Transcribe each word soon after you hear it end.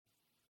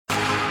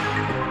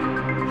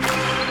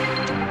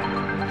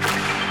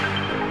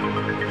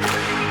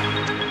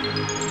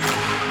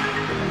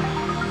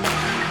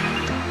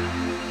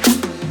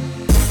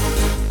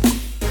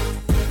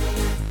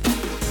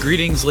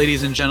Greetings,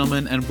 ladies and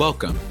gentlemen, and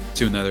welcome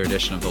to another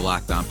edition of the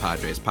Locked On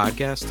Padres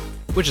podcast,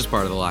 which is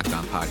part of the Locked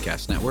On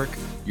Podcast Network,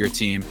 your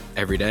team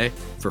every day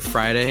for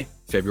Friday,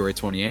 February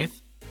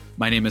 28th.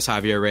 My name is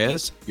Javier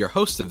Reyes, your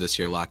host of this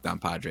here Locked On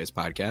Padres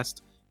podcast.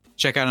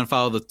 Check out and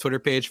follow the Twitter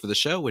page for the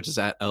show, which is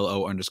at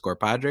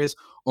LO_Padres,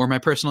 or my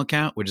personal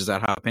account, which is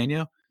at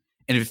Jalapeno.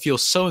 And if you feel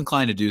so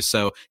inclined to do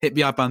so, hit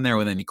me up on there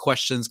with any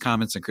questions,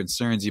 comments, and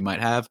concerns you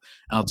might have,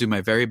 and I'll do my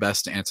very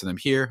best to answer them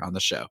here on the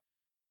show.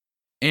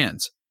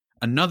 And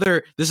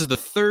this is the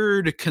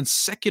third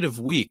consecutive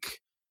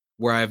week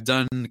where I've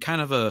done kind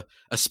of a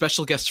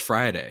special guest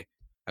Friday.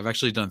 I've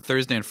actually done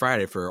Thursday and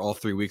Friday for all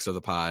 3 weeks of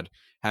the pod,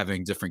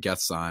 having different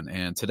guests on.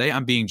 And today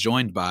I'm being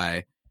joined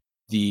by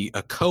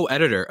a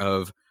co-editor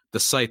of the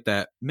site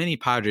that many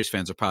Padres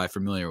fans are probably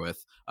familiar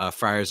with,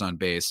 Friars on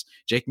Base,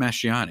 Jake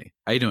Mastriani.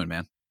 How you doing,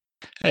 man?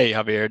 Hey,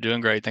 Javier, doing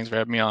great. Thanks for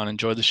having me on.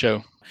 Enjoy the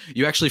show.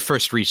 You actually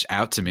first reached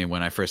out to me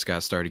when I first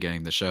got started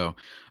getting the show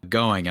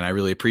going, and I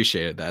really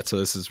appreciated that. So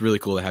this is really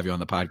cool to have you on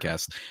the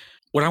podcast.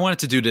 What I wanted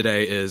to do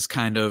today is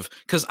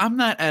because I'm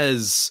not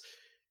as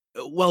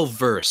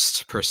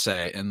well-versed per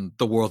se in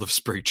the world of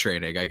spring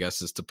training, I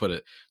guess is to put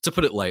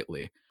it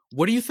lightly.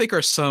 What do you think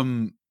are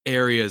some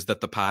areas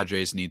that the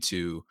Padres need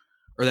to,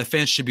 or that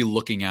fans should be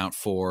looking out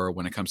for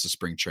when it comes to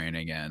spring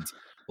training, and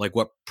like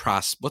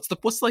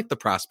what's like the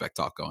prospect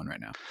talk going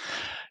right now?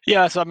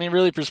 Yeah, so I mean,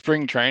 really for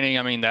spring training,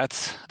 I mean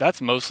that's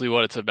mostly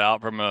what it's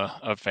about from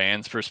a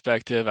fan's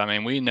perspective. I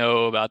mean, we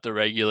know about the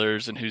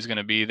regulars and who's going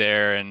to be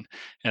there, and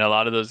a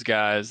lot of those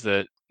guys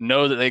that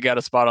know that they got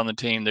a spot on the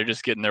team, they're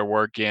just getting their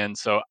work in.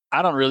 So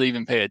I don't really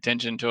even pay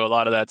attention to a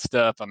lot of that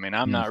stuff. I mean,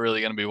 I'm not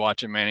really going to be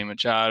watching Manny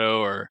Machado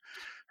or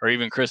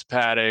even Chris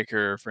Paddock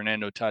or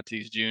Fernando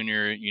Tatis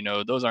Jr. You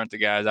know, those aren't the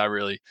guys I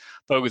really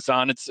focus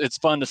on. It's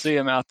fun to see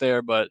them out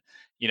there, but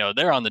you know,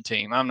 they're on the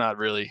team. I'm not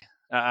really.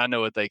 I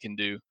know what they can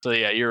do. So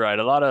yeah, you're right.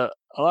 A lot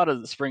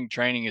of the spring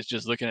training is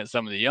just looking at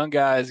some of the young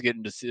guys,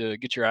 getting to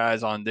get your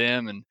eyes on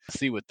them and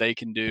see what they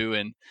can do.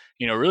 And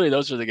you know, really,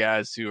 those are the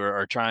guys who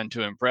are trying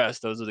to impress.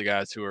 Those are the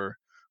guys who are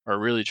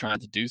really trying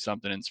to do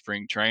something in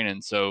spring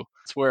training. So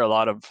that's where a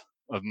lot of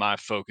my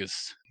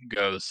focus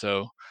goes.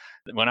 So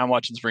when I'm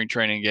watching spring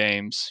training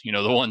games, you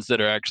know, the ones that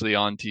are actually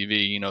on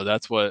TV, you know,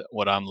 that's what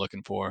I'm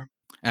looking for.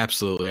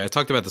 Absolutely. I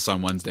talked about this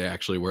on Wednesday,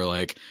 actually, where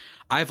like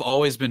I've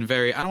always been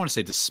I don't want to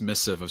say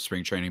dismissive of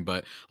spring training,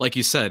 but like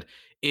you said,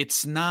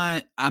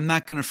 I'm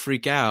not going to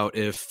freak out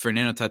if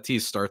Fernando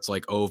Tatis starts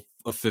like 0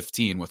 of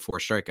 15 with 4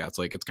 strikeouts.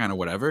 Like it's kind of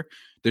whatever.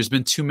 There's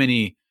been too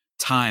many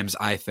times,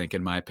 I think,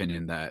 in my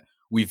opinion, that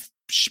we've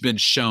been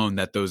shown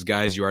that those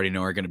guys you already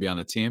know are going to be on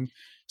the team.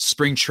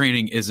 Spring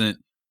training isn't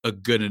a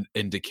good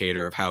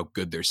indicator of how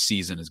good their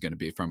season is going to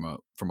be from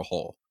a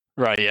whole.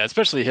 Right. Yeah.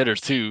 Especially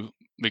hitters too,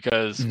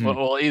 because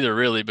well, either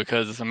really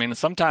because I mean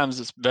sometimes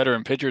it's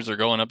veteran pitchers are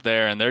going up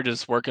there and they're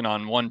just working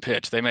on one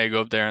pitch. They may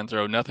go up there and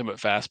throw nothing but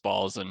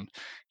fastballs, and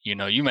you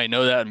know you may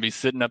know that and be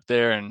sitting up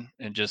there and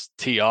just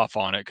tee off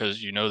on it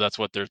because you know that's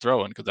what they're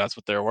throwing because that's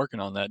what they're working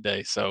on that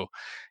day. So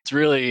it's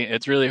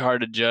really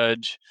hard to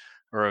judge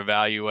or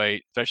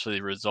evaluate, especially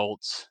the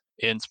results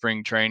in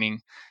spring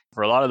training.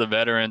 For a lot of the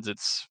veterans,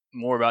 it's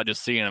more about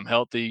just seeing them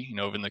healthy. You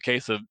know, in the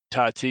case of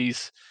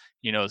Tatis,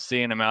 you know,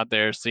 seeing him out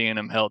there, seeing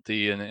him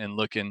healthy and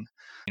looking,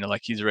 you know,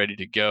 like he's ready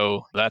to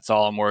go. That's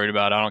all I'm worried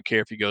about. I don't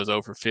care if he goes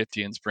over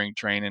 50 in spring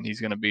training.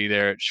 He's going to be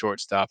there at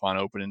shortstop on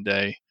opening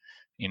day.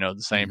 You know,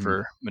 the same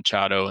for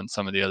Machado and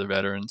some of the other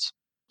veterans.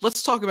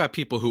 Let's talk about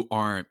people who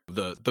aren't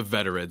the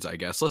veterans, I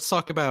guess. Let's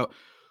talk about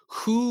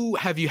who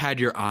have you had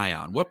your eye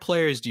on? What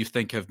players do you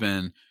think have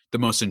been the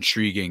most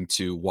intriguing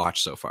to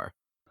watch so far?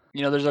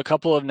 You know, there's a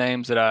couple of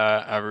names that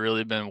I've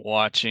really been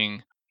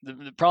watching.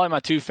 Probably my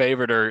two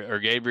favorite are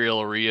Gabriel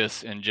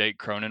Arias and Jake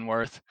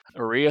Cronenworth.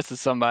 Arias is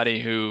somebody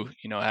who,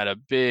 you know, had a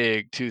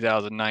big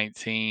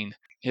 2019,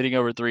 hitting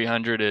over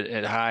 300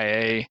 at high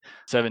A,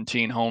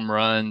 17 home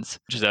runs,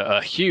 which is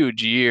a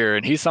huge year.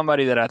 And he's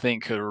somebody that I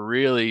think could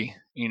really,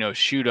 you know,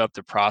 shoot up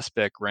the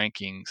prospect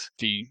rankings if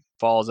he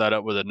follows that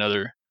up with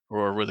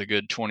with a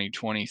good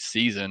 2020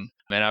 season.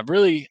 And I've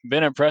really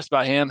been impressed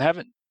by him.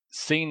 Haven't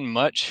seen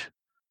much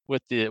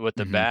with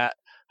the bat.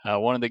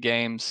 One of the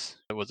games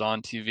that was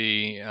on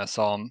TV, I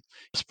saw him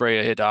spray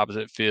a hit to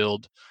opposite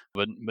field,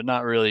 but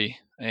not really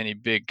any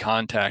big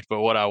contact.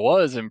 But what I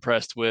was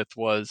impressed with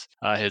was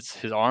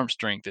his arm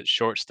strength at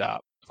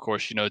shortstop. Of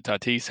course, you know,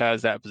 Tatis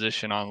has that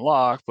position on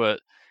lock, but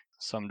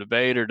some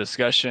debate or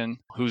discussion,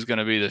 who's going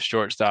to be the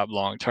shortstop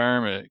long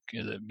term?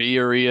 Is it B.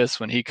 Arias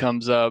when he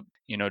comes up?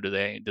 You know, do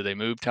they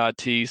move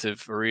Tatis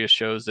if Arias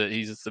shows that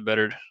he's the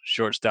better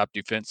shortstop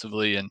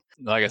defensively? And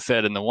like I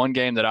said, in the one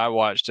game that I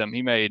watched him,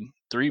 he made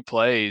 3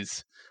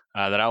 plays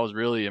that I was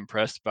really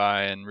impressed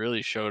by and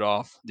really showed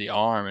off the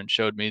arm and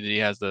showed me that he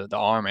has the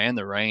arm and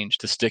the range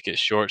to stick at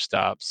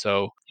shortstop.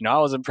 So, you know, I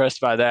was impressed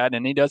by that.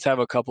 And he does have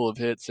a couple of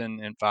hits and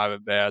 5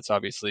 at bats,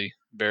 obviously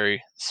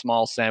very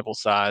small sample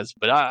size,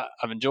 but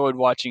I've enjoyed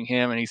watching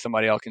him, and he's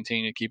somebody I'll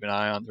continue to keep an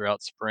eye on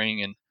throughout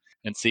spring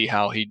and see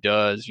how he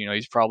does. You know,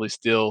 he's probably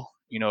still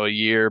a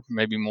year,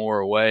 maybe more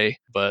away,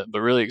 but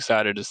really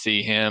excited to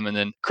see him. And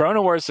then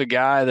Cronenworth's a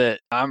guy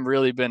that I'm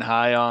really been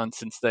high on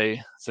since the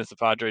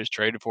Padres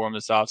traded for him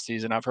this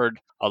offseason. I've heard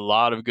a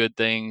lot of good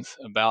things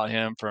about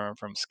him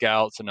from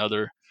scouts and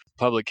other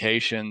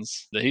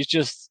publications, that he's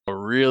just a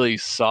really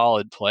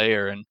solid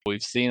player, and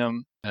we've seen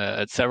him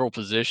at several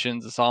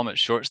positions. I saw him at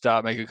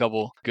shortstop make a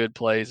couple good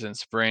plays in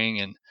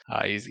spring, and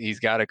he's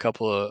got a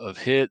couple of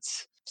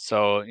hits.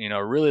 So,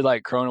 really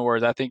like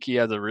Cronenworth. I think he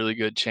has a really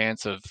good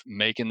chance of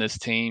making this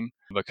team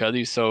because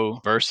he's so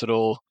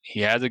versatile. He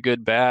has a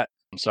good bat,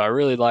 so I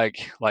really like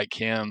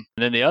him.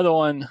 And then the other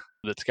one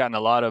that's gotten a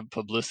lot of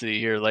publicity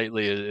here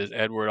lately is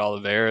Edward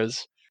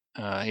Olivares.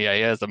 He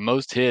has the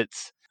most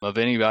hits of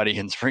anybody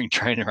in spring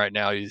training right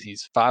now.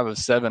 He's 5 of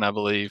 7, I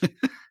believe.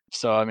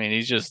 So, I mean,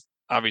 he's just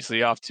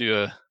obviously off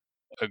to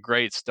a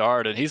great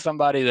start. And he's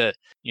somebody that,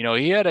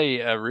 he had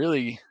a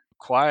really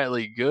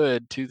quietly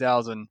good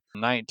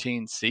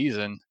 2019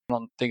 season. I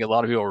don't think a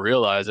lot of people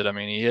realize it. I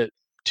mean, he hit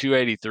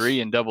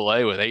 283 in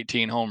Double-A with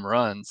 18 home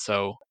runs.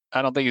 So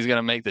I don't think he's going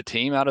to make the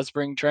team out of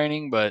spring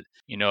training. But,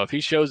 if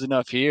he shows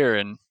enough here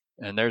and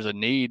there's a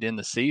need in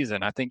the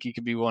season, I think he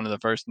could be one of the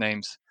first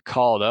names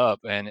called up.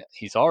 And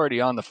he's already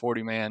on the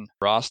 40-man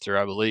roster,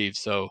 I believe.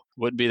 So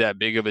wouldn't be that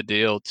big of a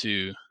deal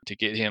to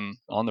get him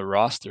on the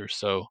roster.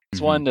 So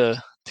it's one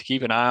to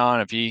keep an eye on.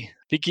 If he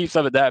keeps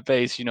up at that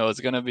pace, it's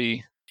going to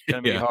be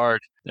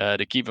hard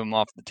to keep him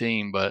off the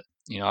team. But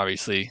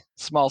obviously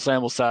small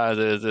sample size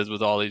as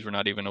with all these. We're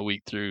not even a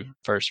week through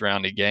first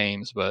round of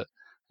games, but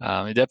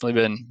he's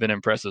definitely been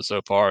impressive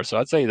so far. So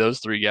I'd say those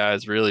three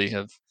guys really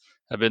have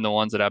been the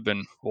ones that I've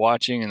been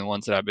watching and the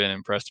ones that I've been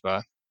impressed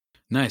by.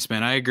 Nice,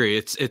 man. I agree.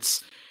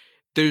 It's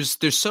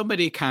there's so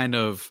many kind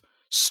of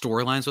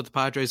storylines with the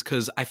Padres,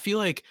 because I feel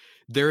like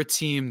they're a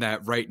team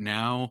that right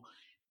now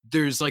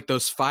there's like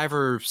those 5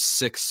 or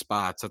 6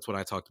 spots. That's what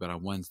I talked about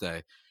on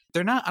Wednesday.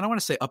 They're not, I don't want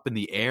to say up in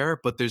the air,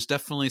 but there's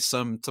definitely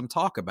some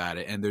talk about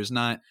it. And there's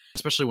not,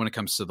 especially when it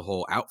comes to the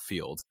whole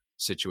outfield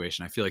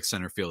situation. I feel like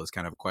center field is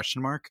kind of a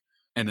question mark.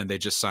 And then they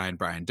just signed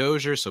Brian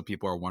Dozier, so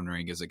people are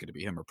wondering, is it going to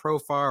be him or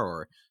Profar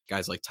or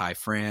guys like Ty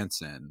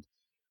France? And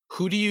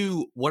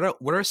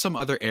what are some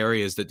other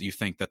areas that you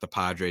think that the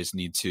Padres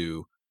need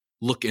to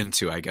look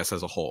into, I guess,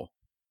 as a whole?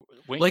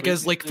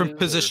 From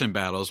position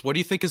battles, what do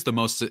you think is the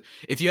most,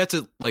 if you had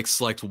to like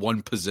select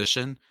one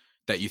position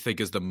that you think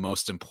is the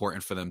most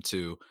important for them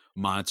to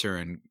monitor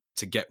and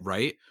to get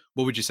right,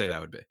 what would you say that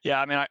would be?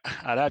 Yeah, I mean,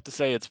 I'd have to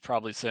say it's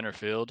probably center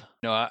field.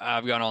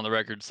 I've gone on the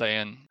record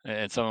saying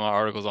in some of my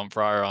articles on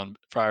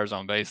Friars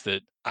on Base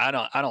that I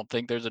don't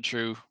think there's a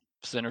true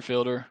center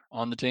fielder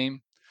on the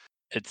team.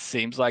 It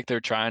seems like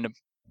they're trying to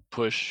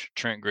push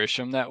Trent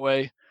Grisham that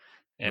way,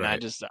 and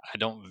right. I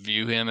don't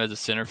view him as a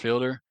center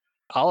fielder.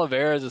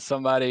 Olivares is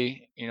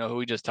somebody, who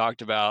we just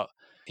talked about.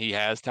 He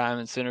has time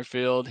in center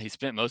field. He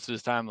spent most of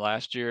his time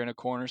last year in a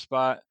corner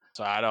spot.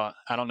 So I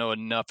don't know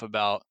enough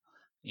about,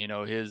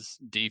 his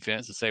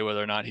defense to say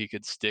whether or not he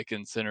could stick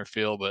in center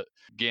field. But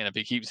again, if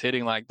he keeps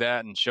hitting like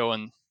that and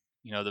showing,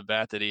 the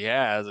bat that he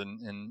has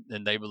and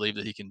they believe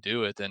that he can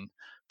do it, then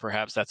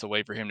perhaps that's a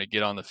way for him to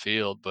get on the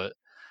field. But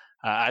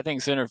I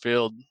think center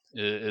field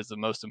is the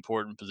most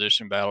important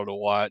position battle to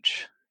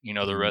watch,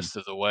 the rest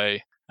of the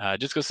way.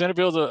 Just because center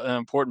field is an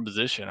important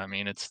position. I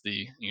mean, it's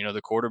the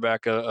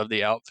quarterback of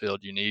the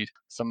outfield. You need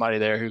somebody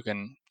there who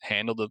can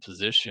handle the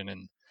position.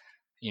 And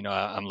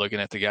I'm looking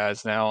at the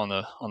guys now on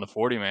the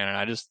 40-man,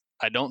 and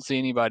I don't see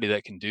anybody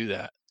that can do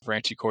that.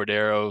 Franchy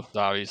Cordero is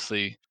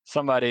obviously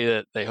somebody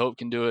that they hope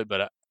can do it,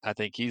 but I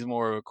think he's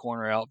more of a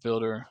corner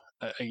outfielder.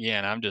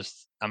 Again,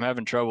 I'm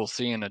having trouble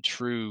seeing a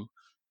true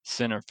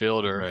center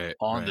fielder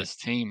on this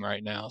team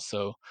right now.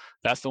 So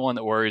that's the one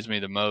that worries me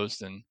the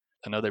most. And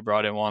I know they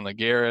brought in Juan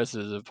Lagares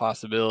as a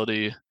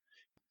possibility. I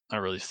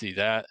don't really see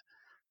that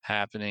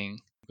happening,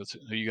 because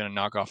who are you going to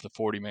knock off the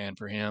 40-man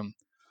for him?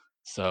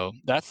 So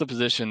that's the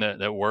position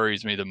that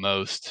worries me the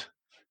most.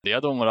 The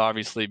other one would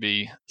obviously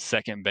be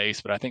second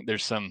base, but I think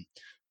there's some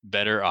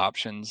better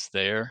options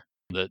there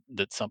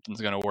that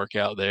something's going to work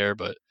out there.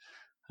 But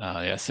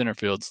center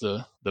field's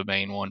the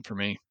main one for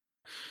me.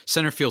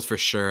 Center field for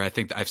sure. I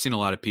think I've seen a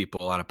lot of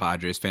people, a lot of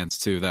Padres fans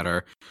too, that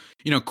are,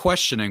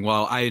 questioning.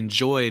 While I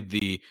enjoyed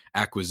the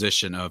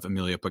acquisition of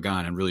Emilio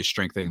Pagan and really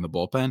strengthening the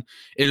bullpen,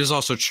 it is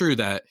also true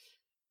that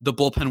the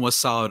bullpen was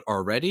solid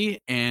already,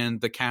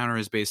 and the counter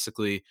is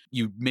basically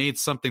you made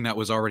something that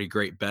was already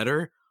great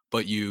better,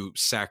 but you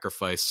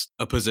sacrificed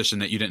a position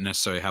that you didn't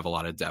necessarily have a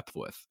lot of depth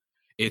with.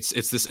 It's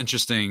this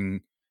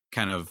interesting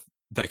kind of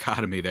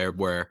dichotomy there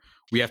where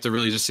we have to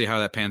really just see how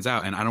that pans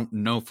out. And I don't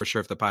know for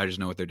sure if the Padres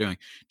know what they're doing.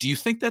 Do you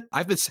think that,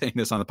 I've been saying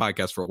this on the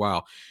podcast for a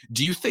while,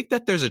 do you think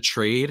that there's a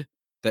trade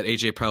that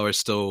AJ Preller is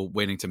still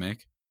waiting to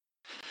make?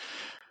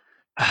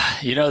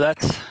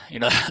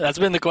 That's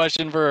been the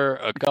question for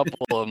a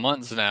couple of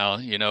months now.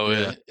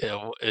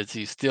 Is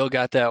he still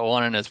got that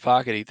one in his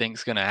pocket he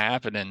thinks going to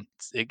happen? And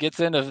it gets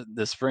into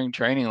the spring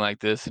training like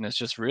this, and it's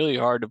just really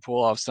hard to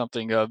pull off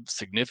something of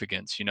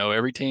significance.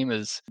 Every team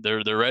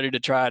they're ready to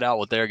try it out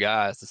with their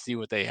guys to see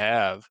what they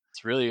have.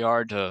 It's really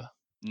hard to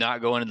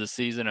not go into the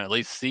season, at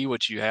least see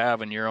what you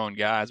have in your own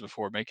guys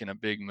before making a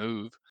big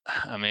move.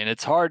 I mean,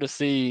 it's hard to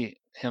see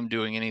him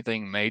doing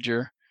anything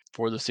major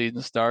before the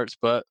season starts,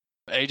 but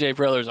AJ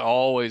Preller's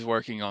always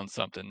working on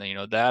something.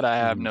 That I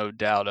have Mhm. no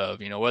doubt of.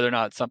 Whether or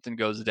not something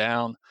goes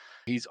down,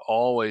 he's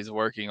always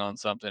working on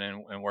something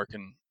and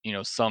working,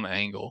 some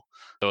angle.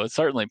 So it's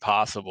certainly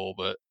possible,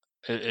 but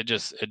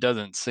it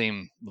doesn't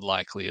seem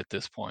likely at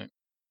this point.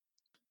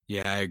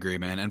 Yeah, I agree,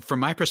 man. And from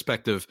my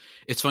perspective,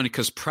 it's funny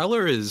because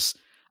Preller is,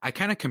 I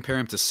kind of compare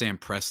him to Sam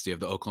Presti of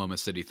the Oklahoma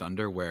City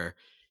Thunder, where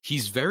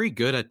he's very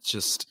good at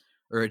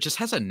or just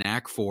has a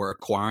knack for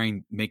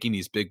acquiring, making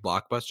these big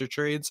blockbuster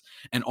trades.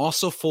 And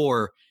also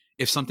for,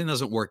 if something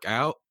doesn't work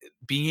out,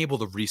 being able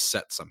to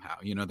reset somehow.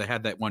 They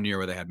had that one year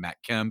where they had Matt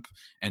Kemp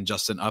and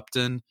Justin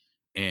Upton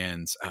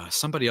and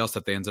somebody else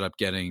that they ended up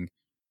getting.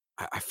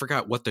 I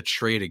forgot what the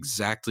trade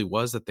exactly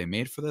was that they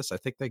made for this. I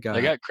think they They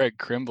got, got Craig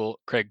Kimbrell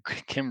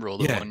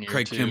the yeah, one year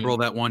Craig too Kimbrell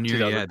that one in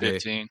year. Yeah,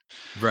 2015.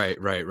 right.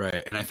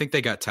 And I think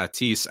they got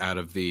Tatis out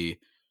of the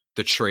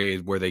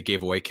trade where they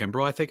gave away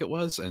Kimbrel, I think it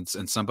was, and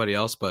somebody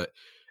else, but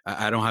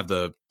I don't have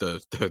the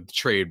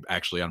trade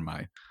actually on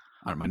my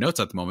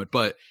notes at the moment.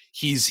 But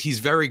he's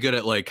very good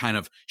at like kind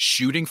of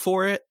shooting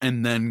for it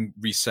and then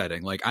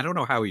resetting. Like I don't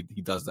know how he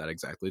does that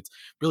exactly. It's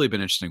really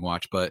been interesting to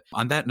watch. But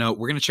on that note,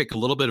 we're gonna take a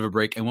little bit of a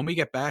break, and when we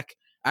get back,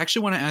 I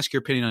actually want to ask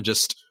your opinion on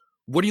just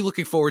what are you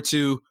looking forward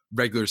to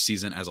regular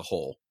season as a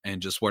whole,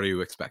 and just what are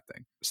you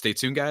expecting? Stay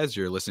tuned, guys.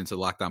 You're listening to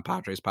the Locked On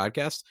Padres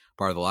podcast,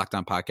 part of the Locked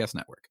On Podcast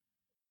Network.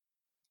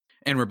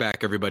 And we're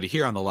back, everybody,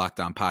 here on the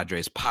Locked On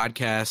Padres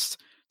podcast,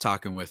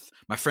 talking with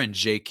my friend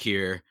Jake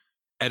here,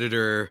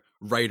 editor,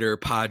 writer,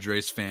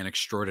 Padres fan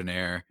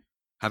extraordinaire,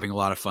 having a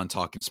lot of fun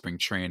talking spring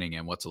training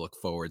and what to look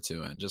forward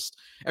to and just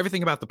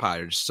everything about the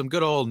Padres. Some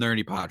good old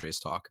nerdy Padres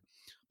talk.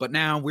 But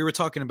now we were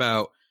talking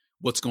about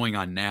what's going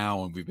on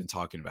now, and we've been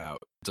talking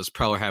about, does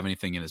Preller have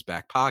anything in his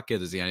back pocket?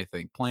 Does he have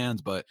anything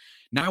planned? But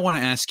now I want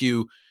to ask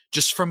you,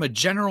 just from a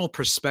general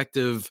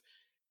perspective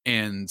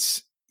and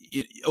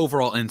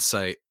overall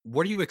insight,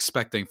 what are you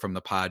expecting from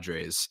the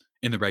Padres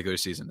in the regular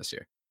season this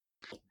year?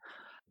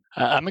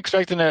 I'm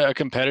expecting a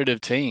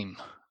competitive team.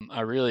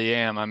 I really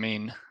am. I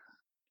mean,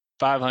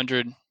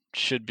 500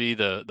 should be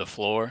the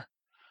floor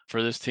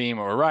for this team,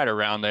 or right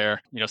around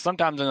there.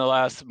 Sometimes in the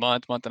last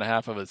month and a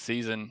half of a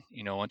season,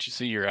 once you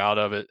see you're out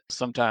of it,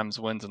 sometimes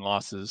wins and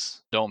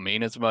losses don't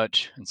mean as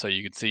much. And so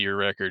you can see your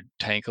record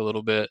tank a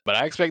little bit. But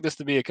I expect this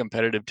to be a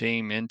competitive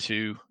team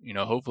into,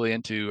 hopefully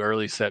into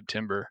early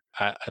September.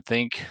 I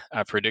think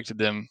I predicted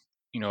them,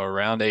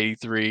 around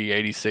 83,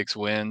 86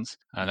 wins.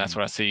 And that's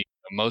what I see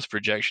most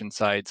projection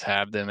sites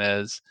have them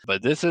as.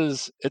 But this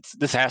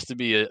has to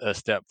be a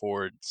step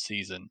forward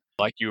season.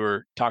 Like you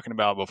were talking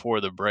about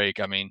before the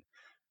break. I mean,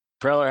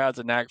 Preller has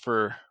a knack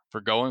for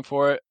going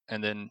for it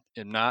and then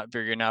not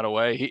figuring out a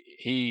way.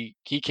 He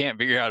can't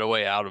figure out a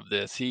way out of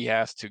this. He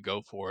has to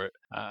go for it.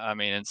 I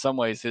mean, in some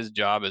ways, his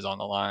job is on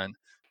the line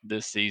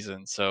this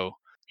season. So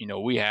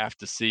we have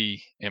to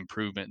see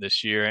improvement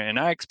this year, and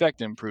I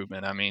expect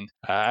improvement. I mean,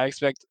 I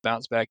expect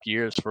bounce back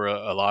years for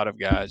a lot of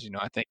guys.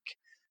 I think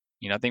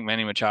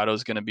Manny Machado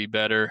is going to be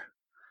better.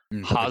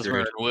 Hosmer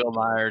Agreed. and Will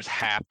Myers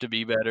have to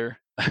be better.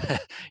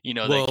 They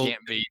Well, can't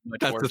be much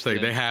that's the worse thing.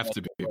 than. They have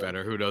to be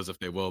better. Who knows if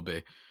they will be?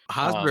 Um,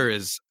 Hosmer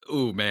is,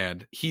 oh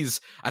man,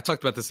 I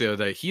talked about this the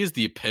other day. He is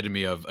the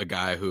epitome of a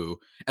guy who,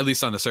 at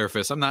least on the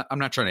surface, I'm not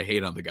trying to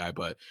hate on the guy,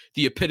 but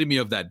the epitome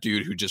of that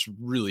dude who just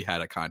really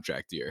had a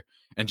contract year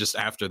and just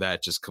after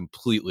that just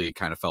completely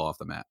kind of fell off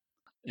the map.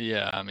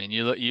 yeah, I mean,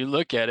 you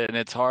look at it, and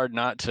it's hard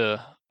not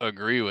to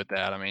agree with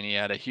that. I mean, he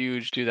had a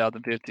huge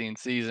 2015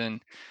 season,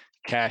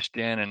 cashed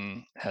in,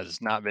 and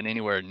has not been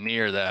anywhere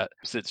near that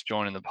since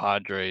joining the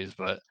Padres.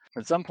 But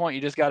at some point,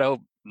 you just got to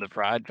hope the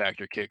pride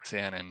factor kicks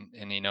in, and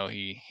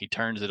he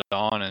turns it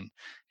on, and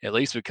at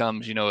least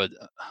becomes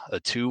a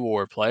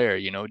two-war player.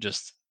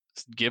 Just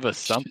give us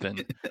something.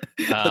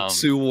 A Um,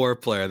 two-war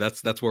player.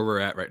 That's where we're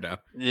at right now.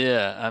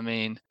 Yeah, I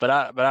mean, but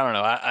I don't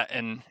know.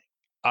 And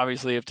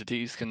obviously, if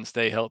Tatis can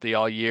stay healthy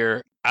all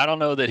year, I don't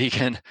know that he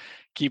can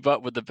keep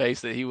up with the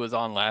pace that he was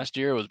on last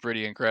year. It was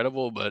pretty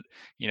incredible, but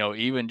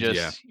even Yeah.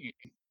 just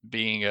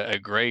being a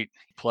great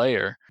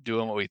player,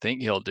 doing what we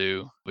think he'll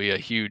do, will be a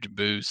huge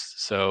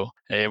boost. So,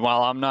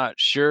 while I'm not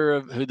sure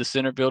of who the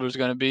center fielder is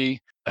going to be,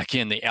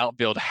 again, the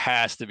outfield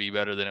has to be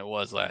better than it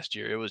was last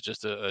year. It was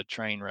just a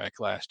train wreck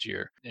last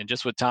year. And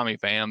just with Tommy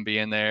Pham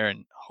being there,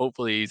 and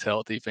hopefully he's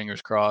healthy,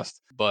 fingers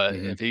crossed. But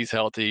Mhm. if he's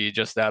healthy,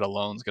 just that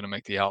alone is going to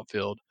make the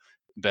outfield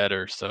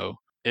better. So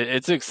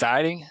it's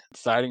exciting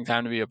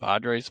time to be a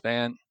Padres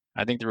fan.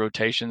 I think the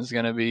rotation is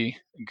going to be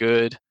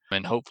good,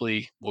 and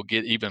hopefully we'll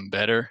get even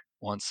better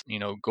once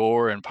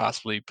Gore and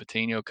possibly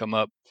Patino come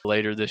up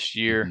later this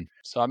year. Mhm.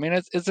 So I mean,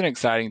 it's an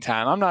exciting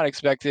time. I'm not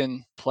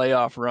expecting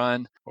playoff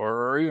run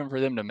or even for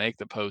them to make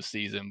the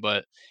postseason,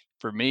 but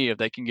for me, if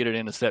they can get it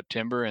into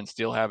September and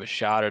still have a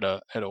shot at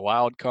a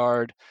wild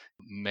card,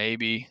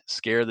 maybe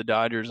scare the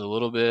Dodgers a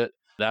little bit,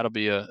 that'll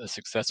be a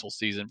successful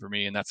season for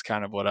me, and that's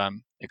kind of what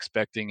I'm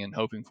expecting and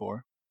hoping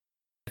for.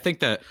 I think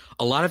that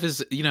a lot of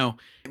his,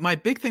 my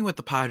big thing with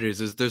the Padres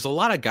is there's a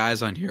lot of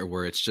guys on here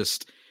where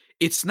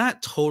it's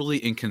not totally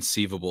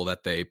inconceivable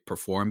that they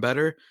perform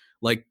better.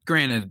 Like,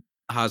 granted,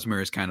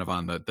 Hosmer is kind of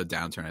on the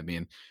downturn.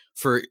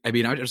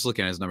 I'm just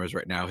looking at his numbers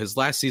right now. His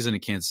last season in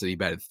Kansas City, he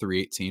batted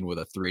 318 with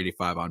a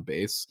 385 on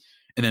base.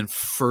 And then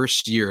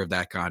first year of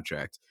that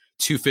contract,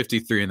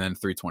 253 and then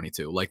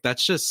 322. Like,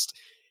 that's just,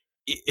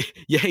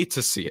 you hate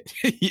to see it.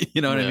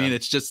 You know what I mean?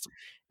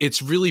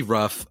 It's really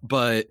rough.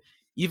 But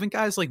even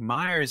guys like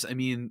Myers,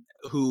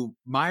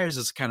 Myers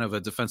is kind of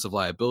a defensive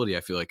liability,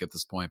 I feel like, at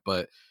this point,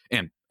 but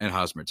and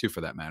Hosmer too,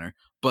 for that matter.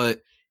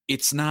 But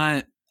it's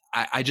not.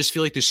 I just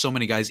feel like there's so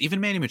many guys, even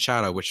Manny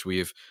Machado, which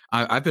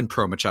I've been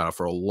pro Machado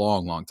for a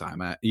long, long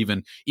time.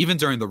 Even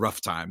during the rough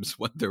times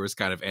when there was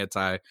kind of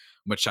anti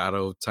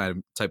Machado type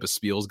of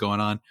spiels going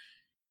on,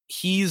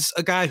 he's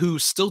a guy who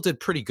still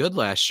did pretty good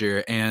last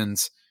year, and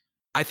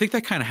I think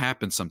that kind of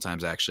happens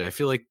sometimes. Actually, I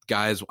feel like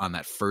guys on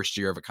that first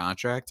year of a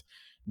contract,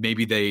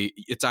 maybe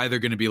it's either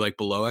going to be like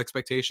below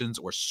expectations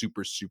or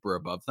super, super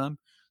above them.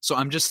 So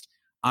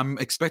I'm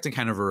expecting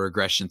kind of a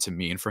regression to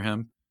mean for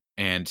him.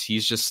 And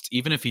he's just,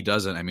 even if he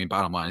doesn't,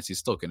 bottom line is he's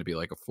still going to be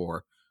like a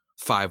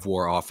 4-5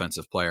 WAR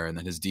offensive player. And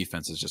then his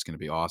defense is just going to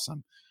be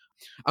awesome.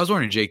 I was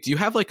wondering, Jake, do you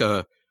have like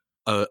I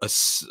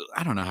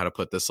don't know how to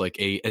put this, like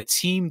a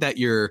team that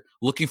you're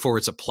looking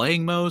forward to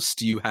playing most?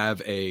 Do you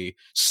have a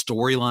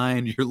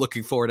storyline you're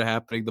looking forward to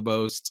happening the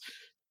most?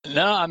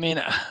 No,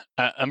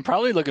 I'm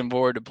probably looking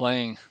forward to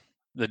playing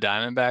the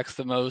Diamondbacks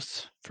the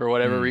most for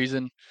whatever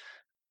reason,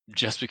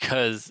 just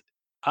because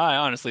I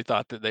honestly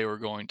thought that they were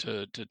going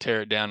to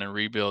tear it down and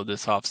rebuild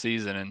this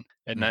offseason.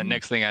 And that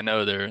next thing I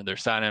know, they're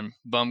signing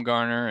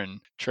Bumgarner and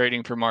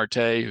trading for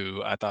Marte,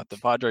 who I thought the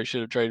Padres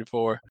should have traded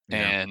for.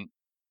 Yeah. And,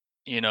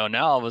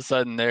 now all of a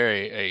sudden they're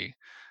a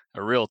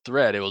real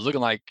threat. It was looking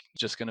like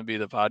just going to be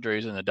the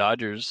Padres and the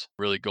Dodgers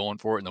really going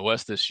for it in the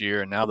West this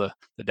year. And now the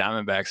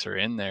Diamondbacks are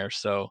in there.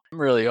 So I'm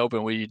really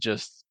hoping we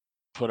just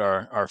put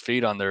our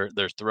feet on their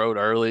throat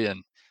early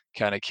and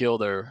kind of kill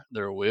their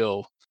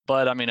will.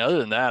 But other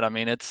than that,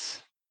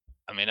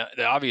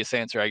 the obvious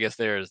answer, I guess,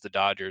 there is the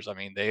Dodgers.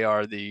 They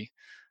are the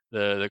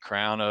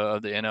crown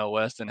of the NL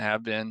West and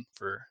have been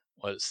for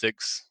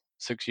six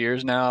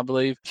years now, I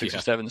believe, 6 or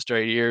 7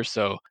 straight years.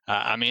 So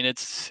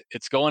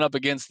it's going up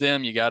against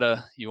them. You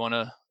want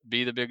to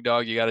be the big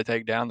dog. You got to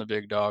take down the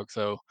big dog.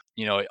 So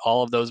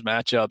all of those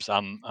matchups,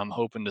 I'm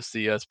hoping to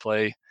see us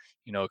play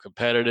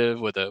competitive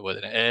with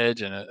an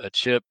edge and a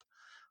chip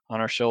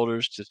on our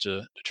shoulders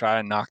to try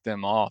and knock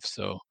them off.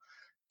 So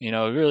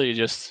really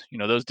just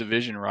those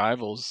division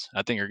rivals,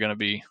 I think, are going to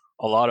be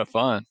a lot of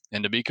fun,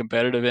 and to be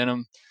competitive in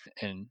them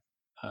and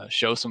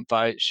show some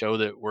fight, show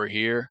that we're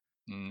here,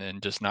 and then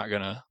just not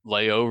going to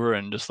lay over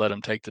and just let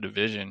them take the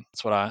division.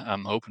 That's what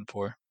I'm hoping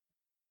for.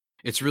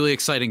 It's really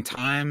exciting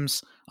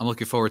times. I'm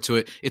looking forward to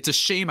it. It's a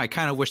shame. I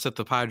kind of wish that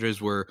the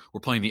Padres were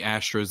playing the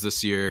Astros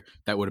this year.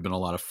 That would have been a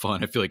lot of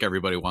fun. I feel like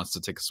everybody wants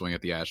to take a swing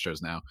at the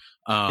Astros now.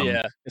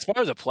 Yeah. As far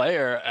as a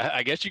player,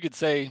 I guess you could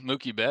say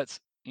Mookie Betts,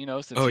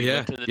 since he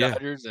went to the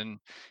Dodgers, and,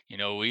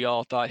 we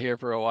all thought here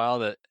for a while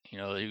that, he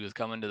was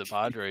coming to the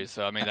Padres.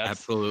 So, that's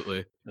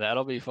absolutely,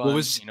 that'll be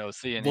fun,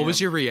 seeing What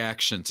was your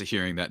reaction to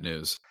hearing that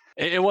news?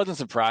 It wasn't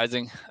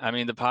surprising.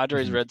 The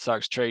Padres Red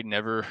Sox trade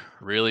never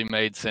really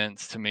made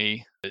sense to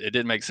me. It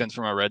didn't make sense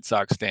from a Red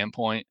Sox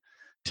standpoint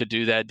to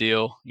do that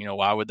deal.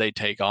 Why would they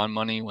take on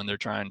money when they're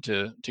trying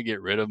to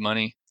get rid of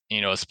money?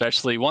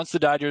 Especially once the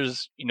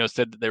Dodgers,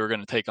 said that they were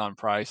going to take on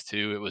Price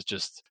too.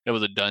 It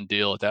was a done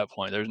deal at that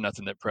point. There's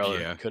nothing that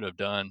Preller could have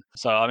done.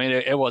 So,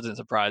 it wasn't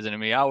surprising to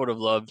me. I would have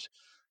loved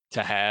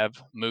to have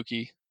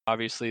Mookie.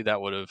 Obviously,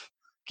 that would have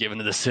given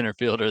to the center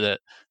fielder that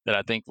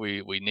I think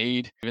we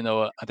need, even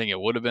though I think it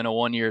would have been a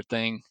 1-year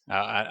thing.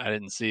 I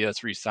didn't see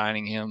us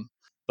re-signing him,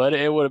 but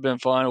it would have been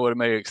fun. It would have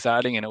made it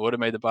exciting, and it would have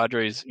made the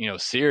Padres,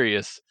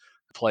 serious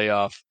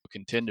playoff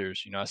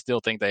contenders. I still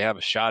think they have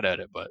a shot at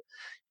it, but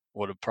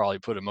would have probably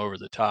put them over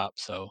the top.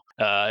 So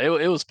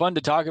it was fun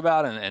to talk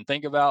about and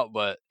think about,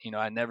 but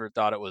I never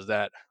thought it was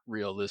that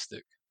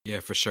realistic. Yeah,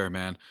 for sure,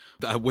 man.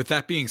 With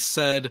that being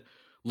said,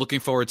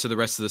 looking forward to the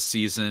rest of the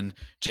season.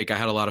 Jake, I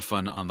had a lot of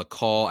fun on the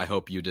call. I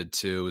hope you did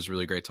too. It was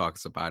really great talking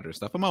some Padres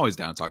stuff. I'm always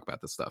down to talk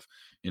about this stuff.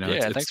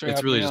 Thanks for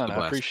having me on.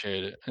 I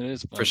appreciate it. It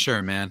is fun. For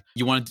sure, man.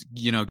 You want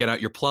to, get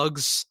out your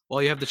plugs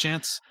while you have the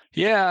chance?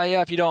 Yeah.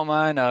 If you don't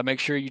mind, make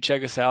sure you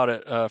check us out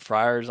at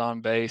Friars on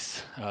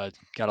Base.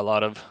 Got a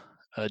lot of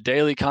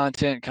daily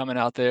content coming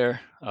out there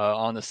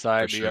on the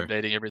site. Be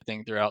updating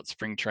everything throughout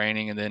spring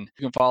training. And then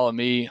you can follow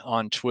me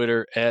on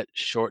Twitter at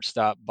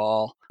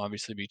shortstopball.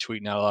 Obviously be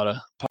tweeting out a lot of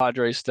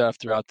Padres stuff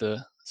throughout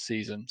the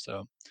season.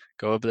 So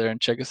go over there and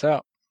check us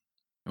out.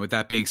 And with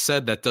that being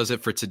said, that does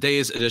it for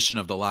today's edition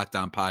of the Locked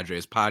On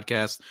Padres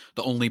podcast,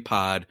 the only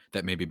pod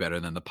that may be better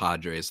than the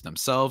Padres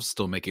themselves.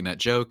 Still making that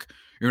joke.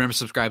 Remember,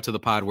 subscribe to the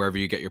pod wherever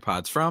you get your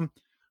pods from.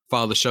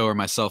 Follow the show or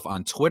myself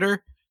on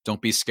Twitter.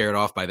 Don't be scared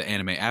off by the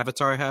anime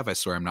avatar I have. I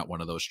swear I'm not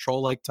one of those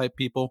troll-like type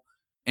people.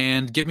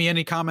 And give me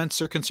any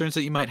comments or concerns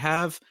that you might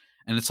have.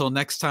 And until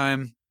next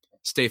time,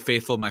 stay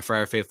faithful, my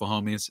Friar Faithful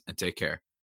homies, and take care.